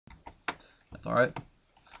That's alright.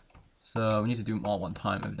 So we need to do them all one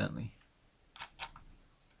time, evidently.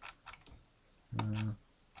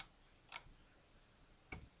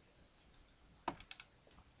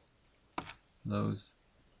 Those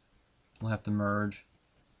will have to merge.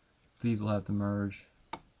 These will have to merge.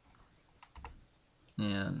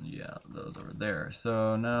 And yeah, those over there.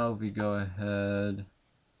 So now if we go ahead.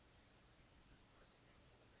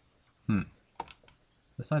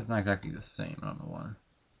 This side's not exactly the same. I don't know why.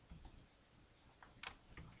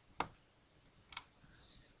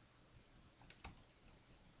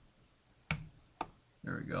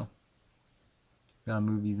 There we go. Gotta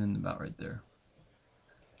move these in about right there.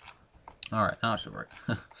 Alright, now it should work.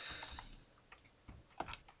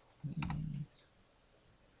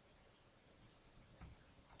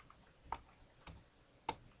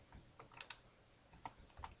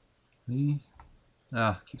 These.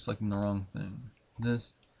 Keep selecting the wrong thing.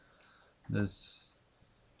 This.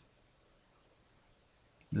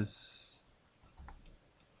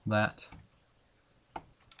 That.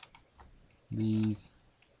 These.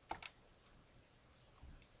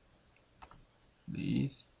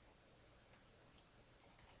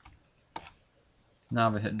 Now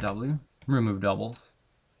if I hit W, remove doubles,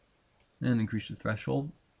 and increase the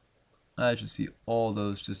threshold, I should see all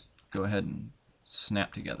those just go ahead and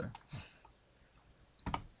snap together.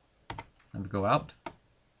 And go out.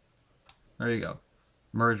 There you go.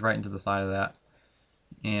 Merge right into the side of that.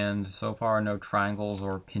 And so far, no triangles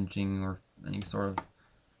or pinching or any sort of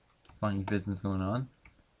funny business going on.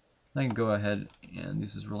 I can go ahead, and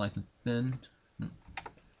this is real nice and thin.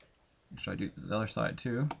 Make sure I do the other side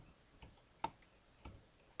too.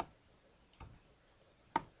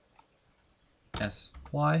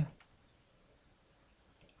 SY.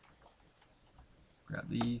 Grab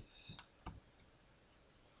these.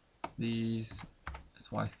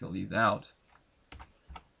 SY, scale these out.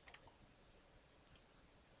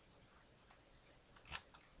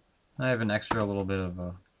 I have an extra little bit of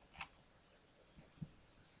a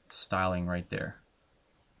styling right there.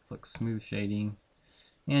 Click smooth shading.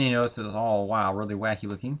 And you notice it's all, wow, really wacky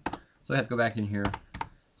looking. So I have to go back in here,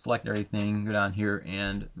 select everything, go down here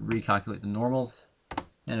and recalculate the normals.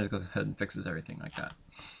 And it goes ahead and fixes everything like that.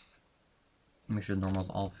 Make sure the normals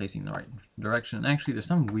all facing the right direction. Actually, there's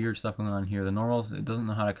some weird stuff going on here. The normals, it doesn't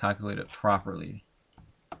know how to calculate it properly.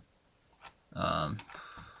 I'm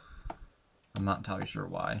not entirely sure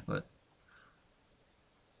why, but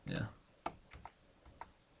yeah.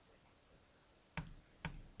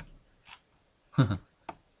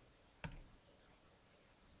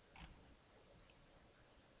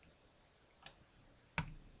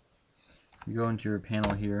 You go into your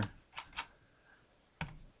panel here,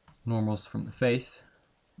 normals from the face,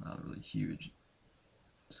 not really huge.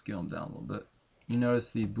 Scale them down a little bit. You notice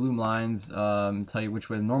the blue lines tell you which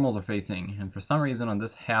way the normals are facing, and for some reason on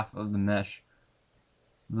this half of the mesh,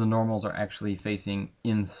 the normals are actually facing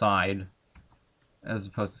inside as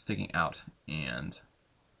opposed to sticking out. And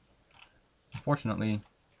unfortunately,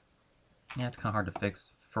 yeah, it's kind of hard to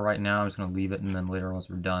fix. For right now, I'm just going to leave it, and then later once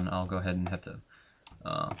we're done, I'll go ahead and have to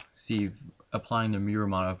see if applying the mirror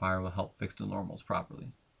modifier will help fix the normals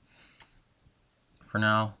properly. For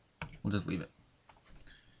now, we'll just leave it.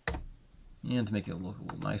 And to make it look a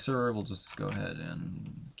little nicer, we'll just go ahead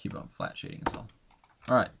and keep it on flat shading as well.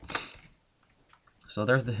 Alright, so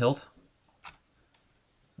there's the hilt.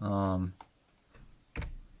 Now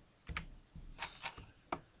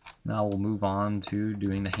we'll move on to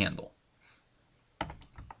doing the handle.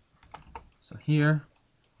 So here,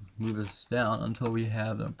 move this down until we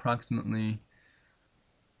have approximately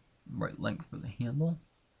the right length for the handle.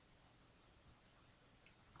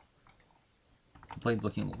 The blade's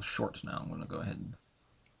looking a little short now. I'm going to go ahead and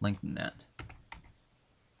lengthen that.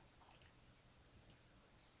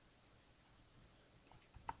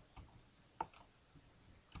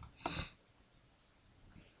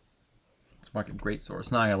 Let's mark it great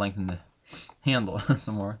source. Now I got to lengthen the handle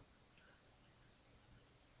some more.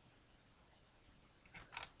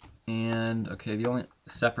 And okay, the only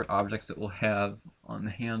separate objects that we'll have on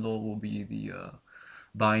the handle will be the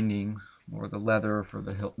bindings or the leather for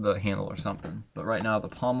the handle or something. But right now the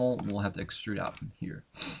pommel we'll have to extrude out from here.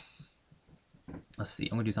 Let's see,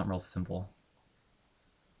 I'm gonna do something real simple.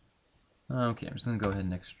 Okay, I'm just gonna go ahead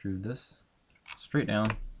and extrude this straight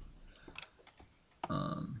down.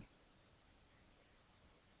 Trying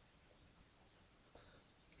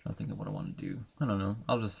to think of what I want to do. I don't know.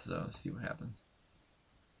 I'll just see what happens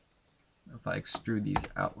if I extrude these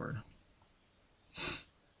outward.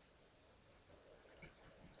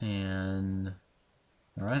 And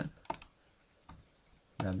alright,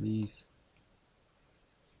 grab these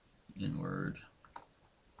inward,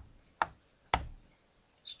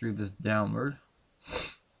 extrude this downward.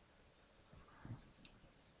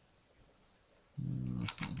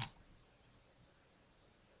 Let's see.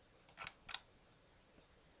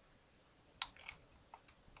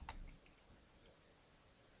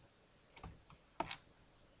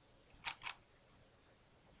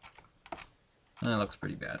 That looks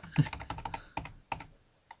pretty bad.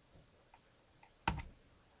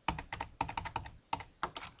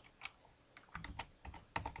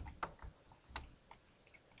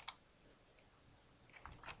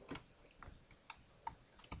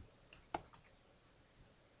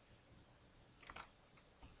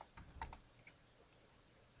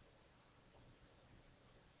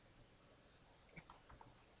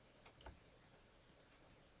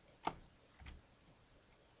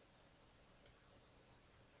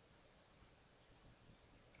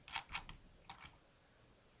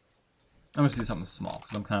 I'm just gonna do something small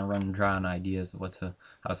because I'm kind of running dry on ideas of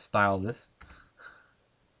how to style this.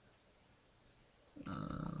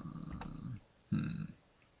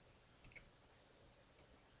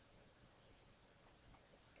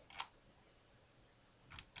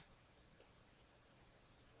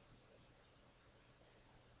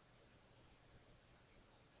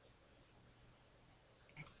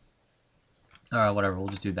 Alright, whatever, we'll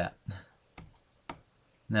just do that.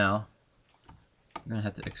 Now, I'm gonna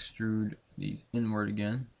have to extrude these inward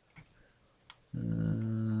again.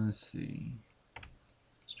 Let's see.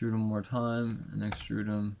 Extrude them one more time and extrude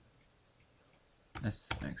them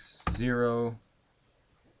SX0.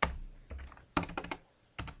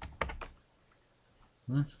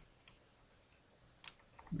 What?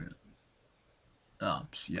 Oh,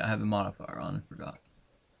 yeah, I have the modifier on, I forgot.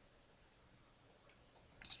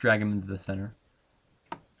 Just drag them into the center.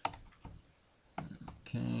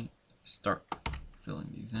 Okay, start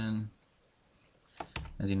filling these in.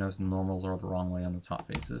 As you notice, the normals are the wrong way on the top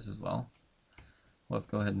faces as well. We'll have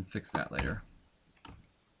to go ahead and fix that later.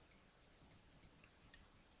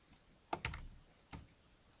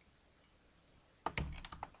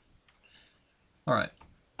 Alright.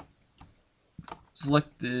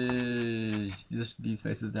 Select these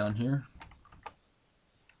faces down here.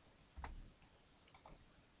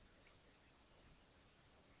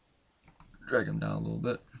 Drag them down a little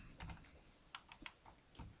bit.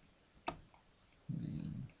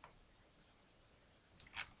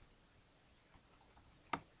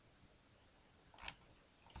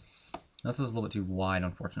 This is a little bit too wide,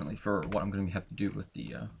 unfortunately, for what I'm going to have to do with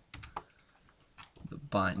the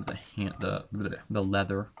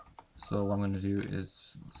leather. So what I'm going to do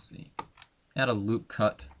is, let's see, add a loop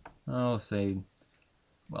cut. Oh, say,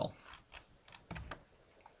 well,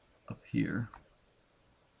 up here,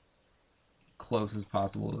 close as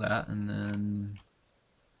possible to that, and then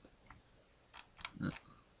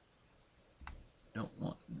don't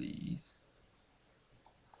want these.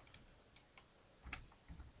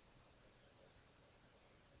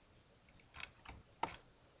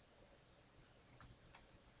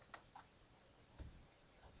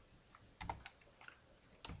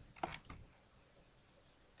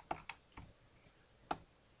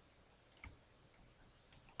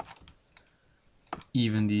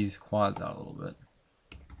 Even these quads out a little bit.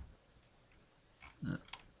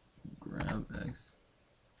 Grab X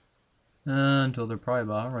until they're probably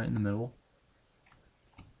about right in the middle.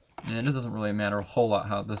 And it doesn't really matter a whole lot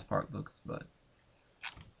how this part looks, but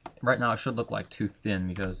right now it should look like too thin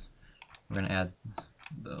because we're going to add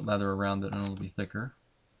the leather around it and it'll be thicker.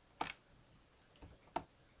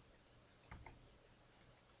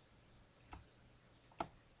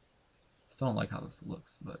 Still don't like how this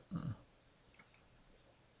looks, but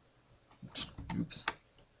oops.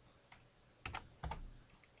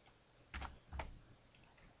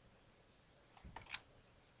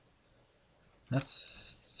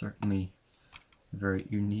 That's certainly very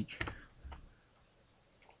unique.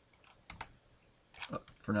 But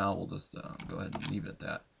for now, we'll just go ahead and leave it at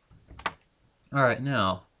that. Alright,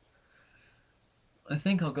 now, I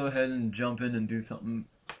think I'll go ahead and jump in and do something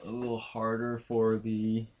a little harder for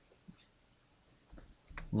the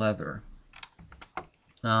leather.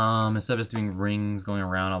 Instead of just doing rings going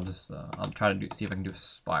around, I'll try to see if I can do a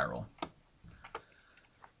spiral.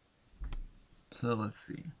 So let's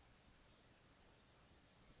see.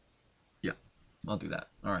 Yeah, I'll do that.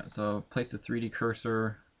 Alright, so place the 3D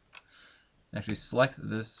cursor. Actually select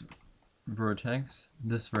this vertex.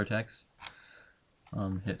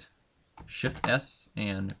 Hit Shift S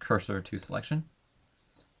and cursor to selection.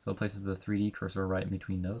 So it places the 3D cursor right in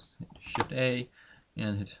between those. Hit Shift A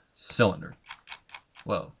and hit cylinder.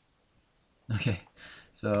 Whoa. Okay,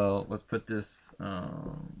 so let's put this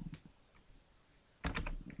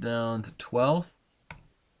down to 12.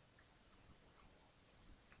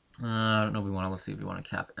 don't know if we want to. Let's see if we want to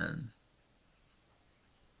cap ends.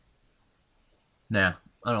 Nah,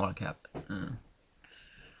 I don't want to cap it.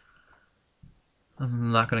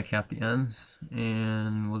 I'm not going to cap the ends,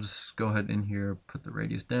 and we'll just go ahead in here, put the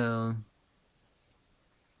radius down,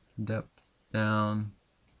 depth down,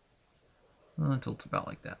 until it's about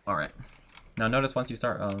like that. Alright. Now notice once you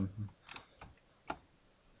start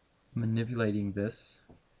manipulating this,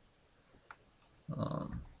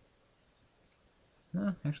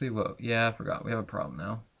 actually, well, yeah, I forgot. We have a problem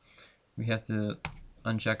now. We have to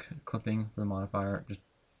uncheck clipping for the modifier, just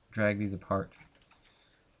drag these apart.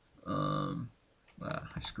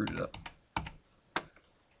 I screwed it up.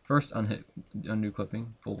 First, undo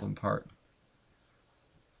clipping, pull them apart,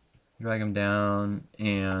 drag them down,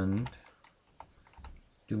 and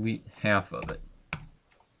delete half of it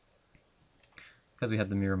because we have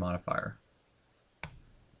the mirror modifier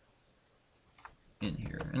in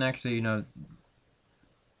here. And actually, you know,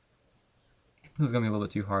 this is going to be a little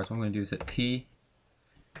bit too hard, so what I'm going to do is hit P,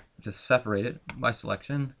 just separate it by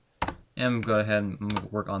selection, and go ahead and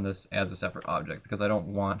work on this as a separate object because I don't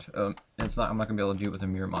want I'm not going to be able to do it with a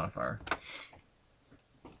mirror modifier.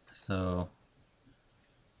 So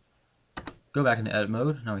go back into edit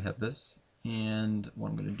mode. Now we have this, and what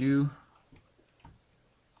I'm going to do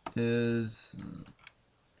is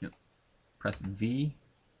press V.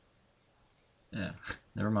 Yeah,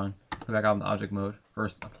 never mind. Go back out into object mode.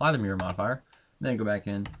 First, apply the mirror modifier, then go back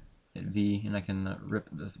in, hit V, and I can rip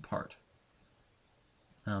this apart.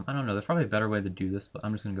 I don't know, there's probably a better way to do this, but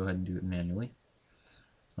I'm just going to go ahead and do it manually.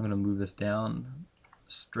 I'm going to move this down,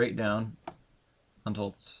 straight down,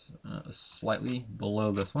 until it's slightly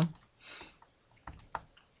below this one.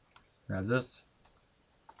 Grab this,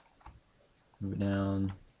 move it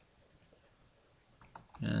down,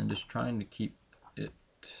 and just trying to keep it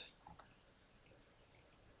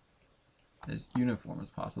as uniform as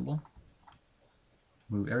possible.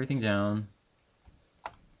 Move everything down.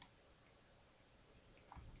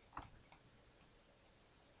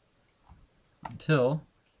 Until,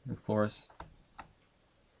 of course,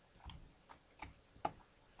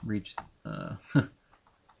 reach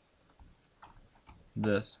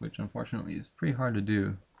this, which unfortunately is pretty hard to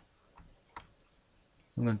do.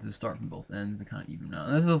 So I'm going to start from both ends and kind of even out.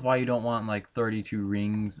 And this is why you don't want like 32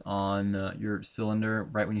 rings on your cylinder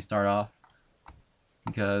right when you start off,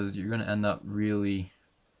 because you're going to end up really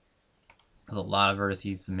with a lot of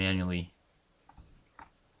vertices to manually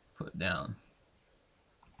put down.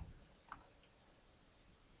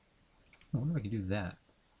 I wonder if I could do that.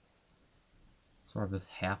 Sort of this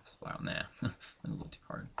half spiral. Nah, that's a little too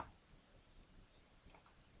hard.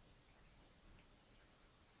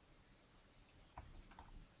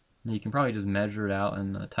 You can probably just measure it out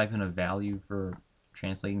and type in a value for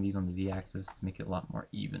translating these on the z-axis to make it a lot more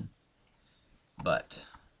even. But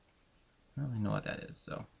I don't really know what that is,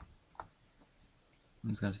 so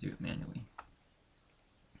I'm just going to do it manually.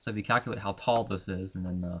 So if you calculate how tall this is, and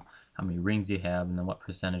then how many rings you have, and then what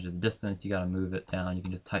percentage of the distance you got to move it down, you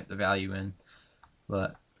can just type the value in.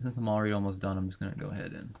 But since I'm already almost done, I'm just going to go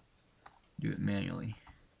ahead and do it manually.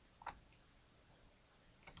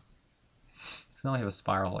 So now I have a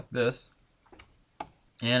spiral like this,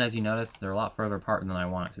 and as you notice, they're a lot further apart than I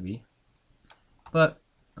want it to be. But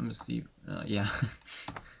I'm gonna see, yeah.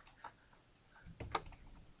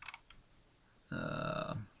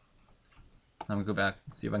 I'm gonna go back,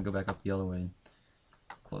 see if I can go back up the other way and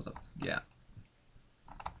close up this gap.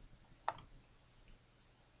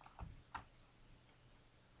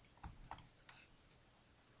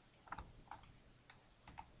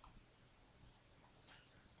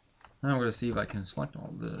 Now I'm going to see if I can select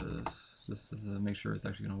all this, just to make sure it's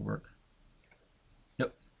actually going to work.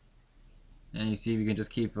 Yep. And you see we can just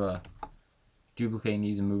keep duplicating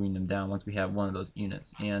these and moving them down once we have one of those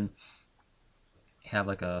units, and have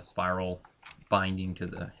like a spiral binding to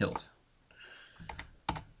the hilt.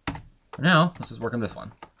 For now, let's just work on this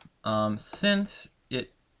one. Since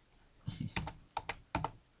it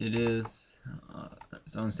is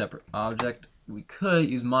its own separate object, we could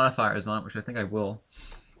use modifiers on it, which I think I will.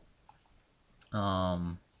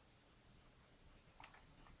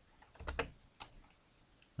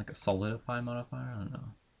 Like a solidify modifier? I don't know.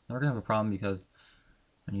 Now we're gonna have a problem because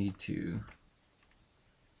I need to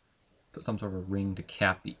put some sort of a ring to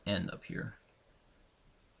cap the end up here.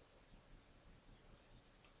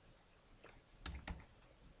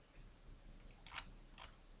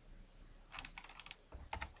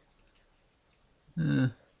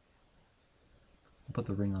 I'll put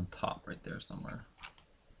the ring on top right there somewhere.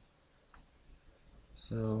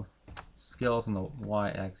 So scales on the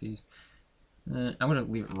y-axis. I'm going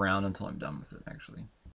to leave it round until I'm done with it, actually.